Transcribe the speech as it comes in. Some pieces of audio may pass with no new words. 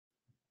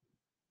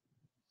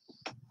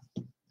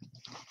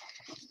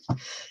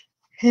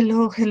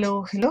Hello,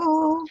 hello,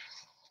 hello.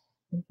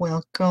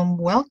 Welcome,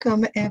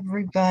 welcome,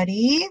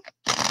 everybody.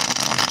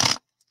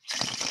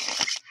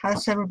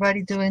 How's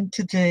everybody doing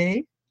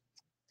today?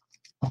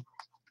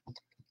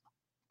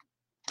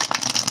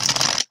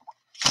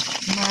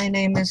 My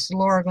name is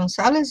Laura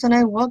Gonzalez, and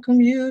I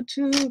welcome you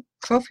to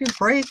Coffee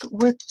Break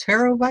with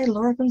Tarot by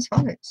Laura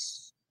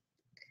Gonzalez.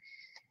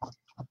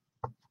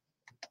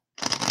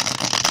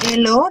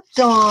 Hello,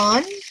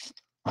 Dawn.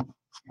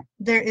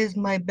 There is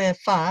my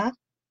Befa.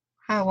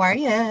 How are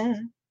ya?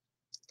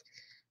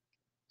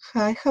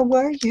 Hi, how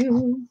are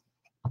you?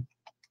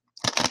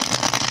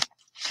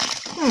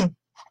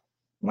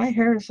 My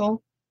hair is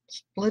all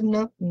splitting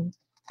up and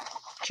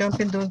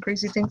jumping, doing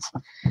crazy things.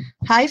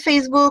 Hi,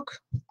 Facebook.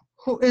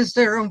 Who is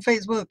there on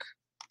Facebook?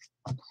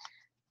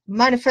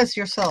 Manifest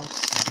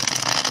yourselves.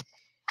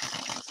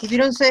 If you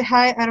don't say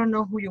hi, I don't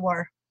know who you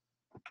are.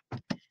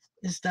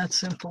 It's that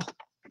simple.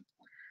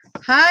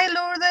 Hi,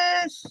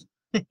 Lourdes.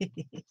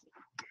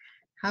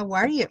 How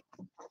are you?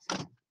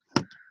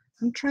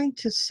 I'm trying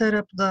to set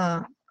up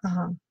the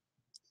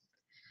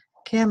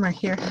camera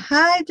here.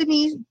 Hi,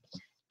 Denise.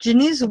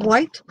 Janice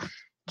White.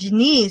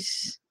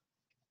 Janice,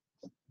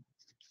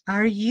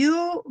 are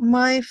you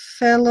my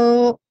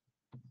fellow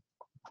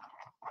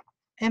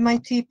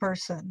MIT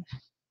person?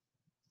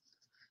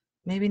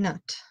 Maybe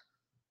not.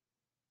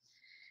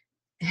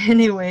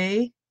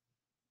 Anyway,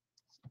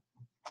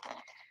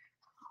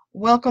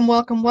 welcome,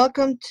 welcome,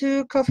 welcome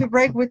to Coffee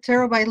Break with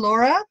Tarot by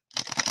Laura.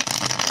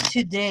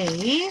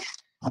 Today,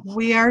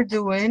 we are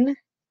doing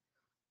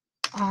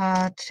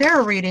a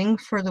tarot reading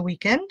for the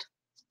weekend.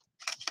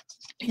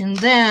 And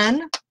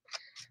then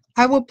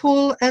I will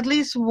pull at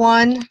least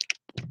one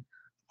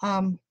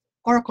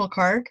oracle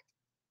card.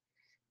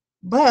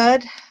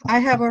 But I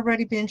have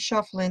already been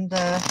shuffling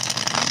the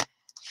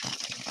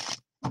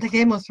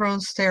Game of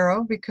Thrones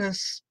tarot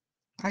because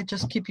I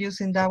just keep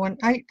using that one.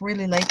 I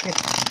really like it.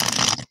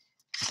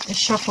 It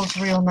shuffles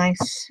real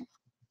nice.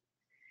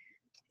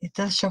 It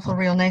does shuffle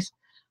real nice.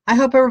 I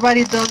hope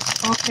everybody does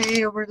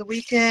okay over the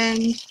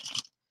weekend.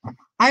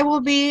 I will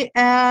be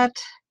at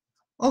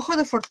Ojo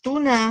de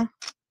Fortuna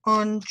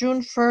on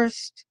June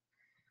 1st.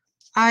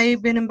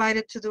 I've been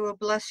invited to do a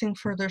blessing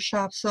for their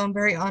shop, so I'm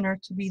very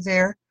honored to be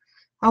there.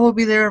 I will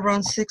be there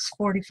around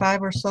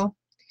 6:45 or so.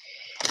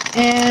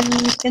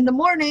 And in the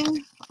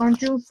morning, on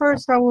June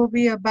 1st, I will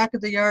be at Back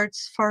of the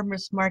Yards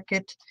Farmers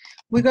Market.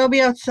 We're going to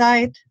be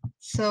outside,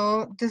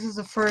 so this is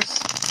the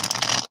first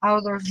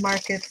outdoors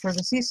market for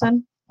the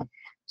season.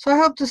 So I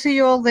hope to see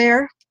you all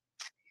there.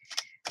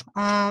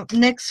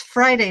 Next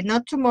Friday,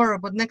 not tomorrow,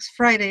 but next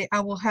Friday, I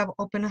will have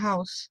open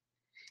house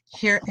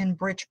here in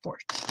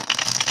Bridgeport.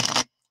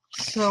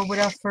 So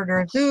without further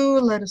ado,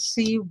 let us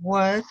see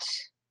what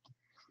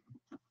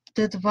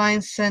the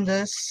divine send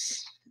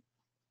us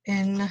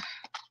in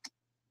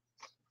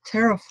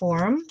tarot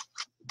form.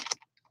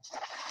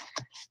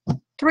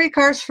 3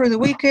 cards for the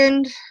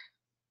weekend.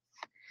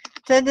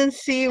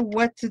 Tendency,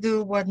 what to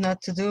do, what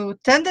not to do.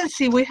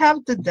 Tendency, we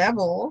have the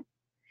devil.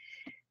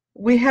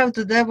 We have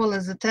the devil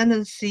as a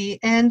tendency.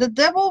 And the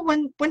devil,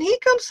 when he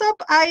comes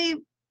up, I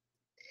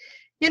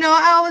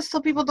always tell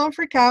people, don't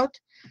freak out.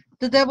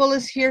 The devil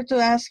is here to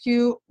ask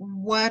you,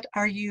 what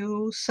are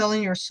you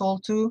selling your soul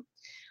to?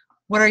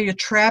 What are you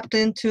trapped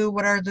into?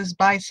 What are these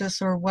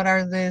vices, or what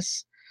are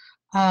these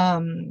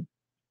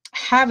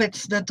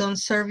habits that don't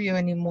serve you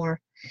anymore?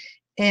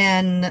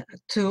 And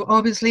to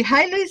obviously,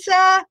 hi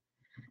Lisa,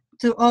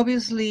 to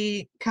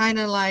obviously kind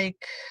of like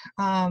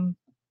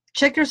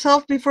check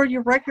yourself before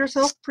you wreck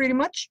yourself, pretty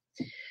much.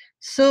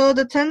 So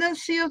the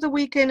tendency of the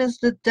weekend is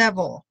the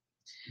devil.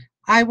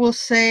 I will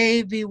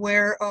say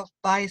beware of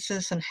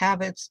vices and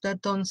habits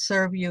that don't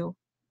serve you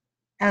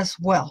as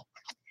well.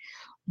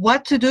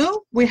 What to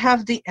do? We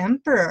have the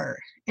Emperor.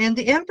 And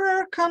the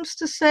Emperor comes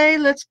to say,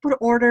 let's put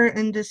order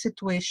in this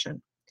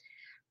situation.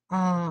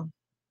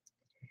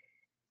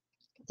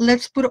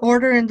 Let's put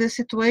order in this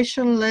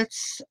situation.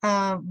 Let's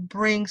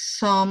bring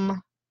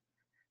some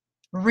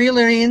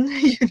reeler in.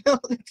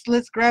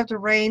 Let's grab the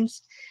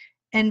reins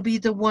and be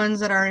the ones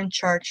that are in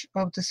charge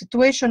of the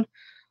situation.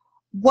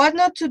 What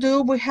not to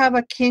do? We have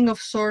a King of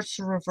Swords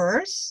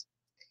reverse.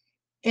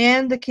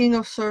 And the King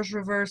of Swords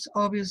reverse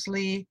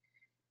obviously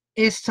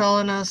is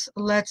telling us,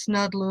 let's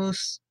not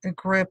lose a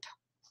grip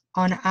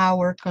on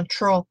our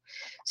control.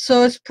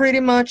 So it's pretty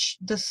much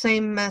the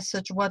same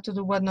message, what to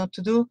do, what not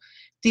to do.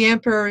 The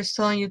Emperor is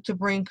telling you to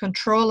bring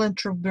control and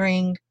to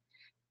bring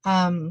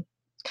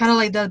kind of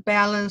like that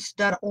balance,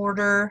 that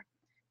order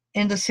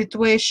in the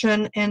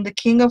situation. And the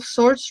King of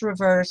Swords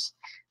reverse,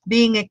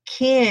 being a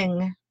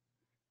king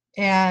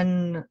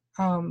and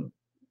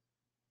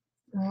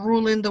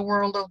ruling the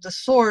world of the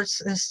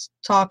swords, is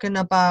talking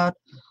about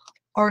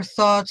our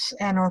thoughts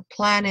and our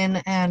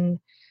planning and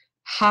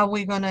how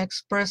we're going to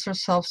express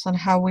ourselves and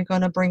how we're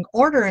going to bring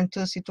order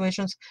into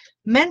situations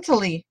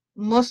mentally.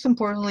 Most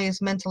importantly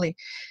is mentally.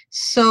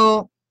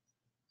 So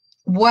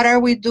what are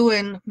we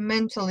doing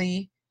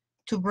mentally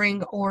to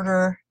bring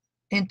order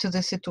into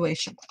the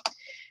situation?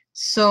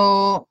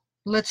 So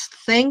Let's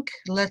think,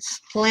 let's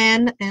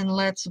plan, and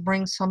let's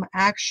bring some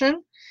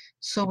action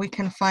so we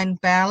can find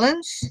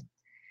balance.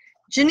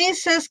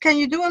 Janice says, can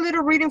you do a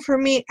little reading for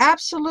me?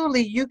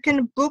 Absolutely. You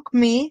can book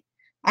me.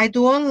 I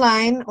do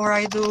online or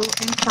I do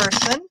in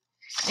person.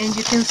 And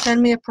you can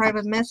send me a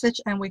private message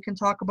and we can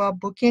talk about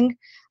booking.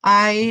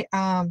 I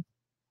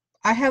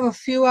have a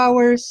few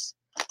hours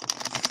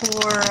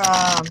for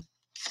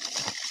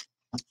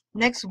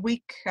next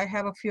week. I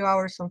have a few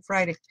hours on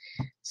Friday.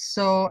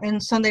 So,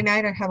 and Sunday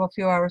night I have a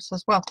few hours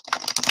as well.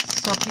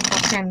 So people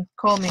can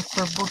call me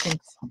for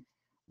bookings.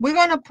 We're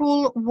going to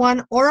pull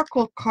one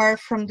oracle card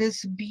from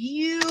this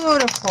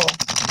beautiful,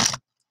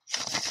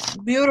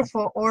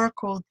 beautiful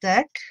oracle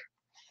deck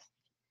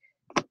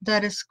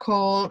that is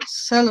called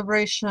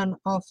Celebration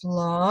of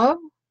Love.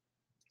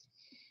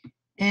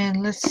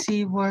 And let's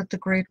see what the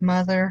Great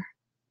Mother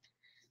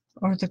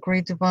or the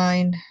Great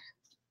Divine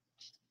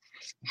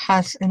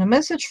has in a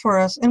message for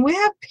us. And we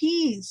have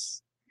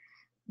peace,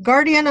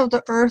 Guardian of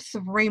the Earth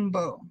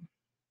Rainbow.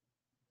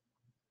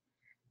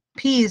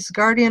 Peace,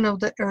 Guardian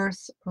of the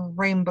Earth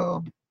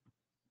Rainbow.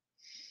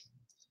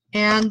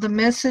 And the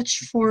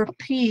message for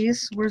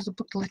peace, where's the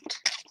booklet?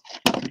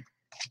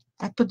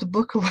 I put the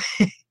book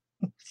away.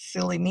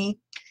 Silly me.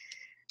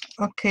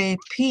 Okay,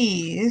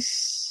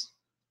 peace.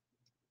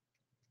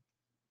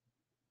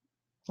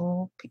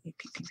 Oh,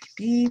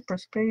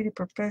 prosperity,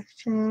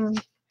 perfection.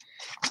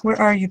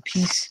 Where are you,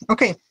 peace?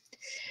 Okay.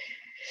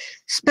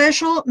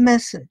 Special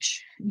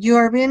message. You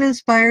are being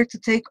inspired to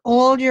take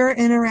all your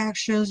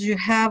interactions you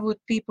have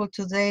with people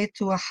today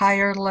to a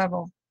higher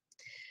level.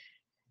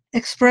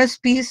 Express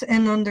peace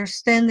and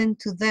understanding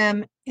to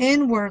them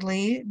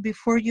inwardly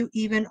before you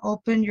even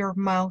open your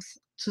mouth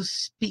to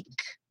speak.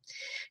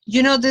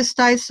 You know, this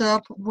ties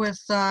up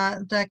with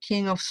the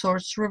King of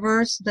Swords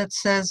reverse that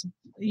says,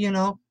 you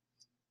know,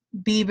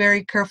 be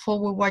very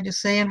careful with what you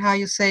say and how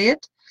you say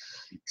it.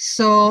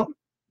 So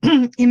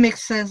it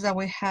makes sense that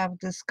we have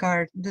this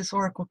card, this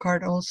oracle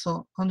card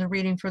also on the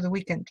reading for the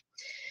weekend.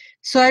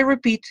 So I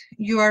repeat,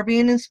 you are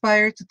being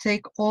inspired to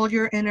take all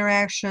your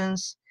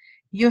interactions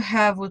you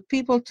have with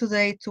people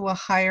today to a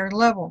higher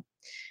level.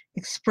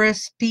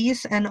 Express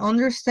peace and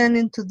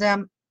understanding to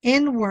them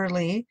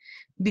inwardly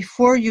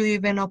before you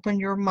even open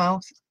your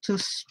mouth to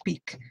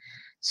speak.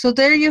 So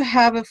there you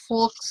have it,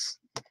 folks.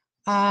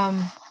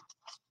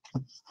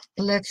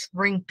 Let's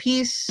bring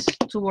peace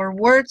to our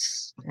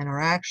words and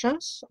our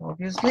actions,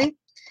 obviously.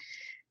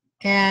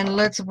 And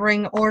let's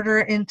bring order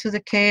into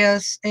the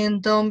chaos,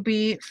 and don't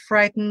be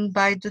frightened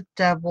by the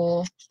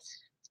devil.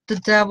 The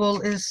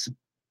devil is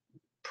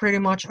pretty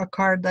much a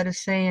card that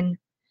is saying,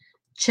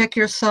 check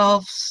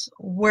yourselves.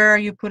 Where are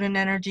you putting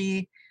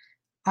energy?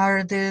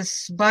 Are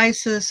these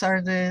vices?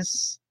 Are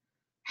these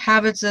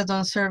habits that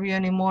don't serve you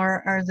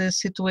anymore? Are these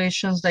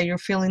situations that you're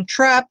feeling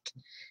trapped?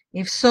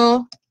 If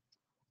so,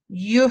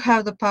 you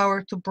have the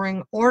power to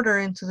bring order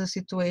into the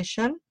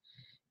situation.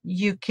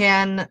 You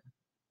can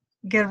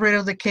get rid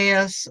of the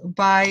chaos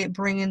by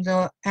bringing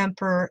the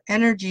Emperor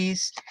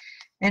energies.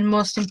 And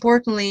most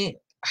importantly,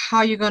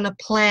 how you're going to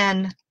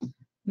plan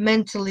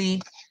mentally.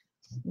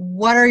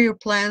 What are your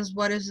plans?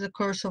 What is the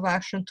course of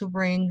action to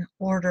bring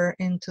order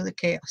into the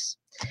chaos?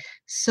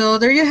 So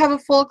there you have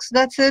it, folks.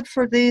 That's it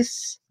for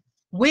this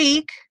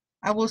week.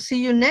 I will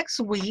see you next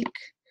week.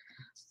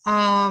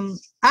 I'm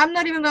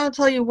not even going to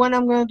tell you when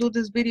I'm going to do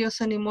these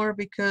videos anymore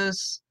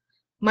because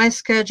my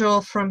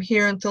schedule from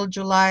here until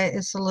July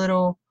is a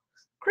little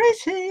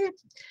crazy.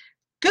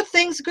 Good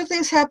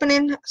things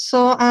happening.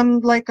 So I'm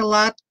like a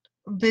lot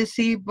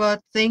busy,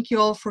 but thank you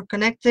all for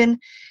connecting.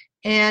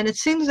 And it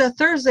seems that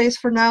Thursdays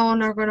for now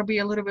on are going to be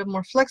a little bit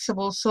more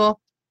flexible. So,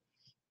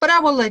 but I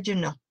will let you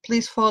know.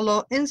 Please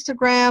follow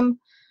Instagram,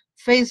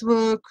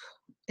 Facebook,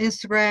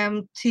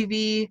 Instagram,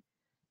 TV,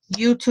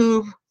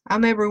 YouTube.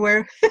 I'm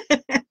everywhere.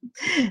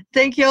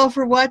 Thank you all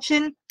for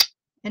watching.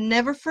 And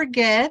never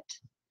forget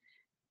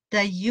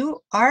that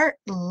you are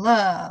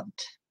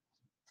loved.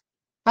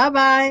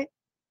 Bye-bye.